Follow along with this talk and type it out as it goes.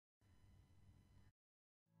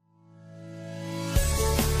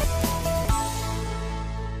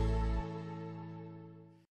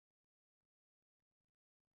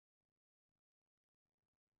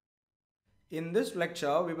In this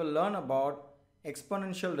lecture, we will learn about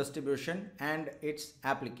exponential distribution and its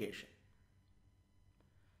application.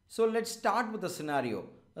 So let's start with a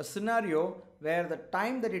scenario where the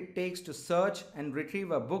time that it takes to search and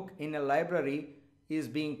retrieve a book in a library is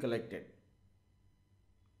being collected.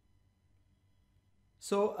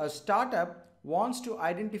 So a startup wants to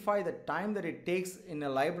identify the time that it takes in a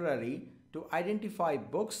library to identify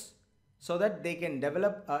books so that they can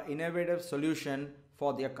develop an innovative solution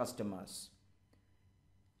for their customers.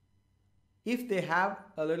 If they have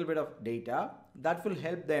a little bit of data, that will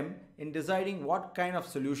help them in deciding what kind of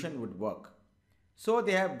solution would work. So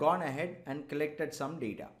they have gone ahead and collected some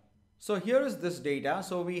data. So here is this data.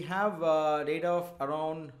 So we have data of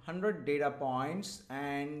around 100 data points,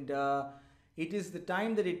 and it is the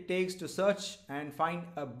time that it takes to search and find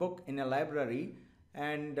a book in a library,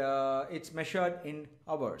 and it's measured in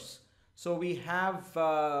hours. So we have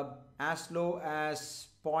as low as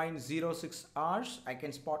 0.06 hours. I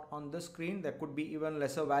can spot on the screen. There could be even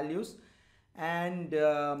lesser values, and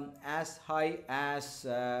as high as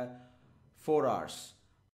 4 hours.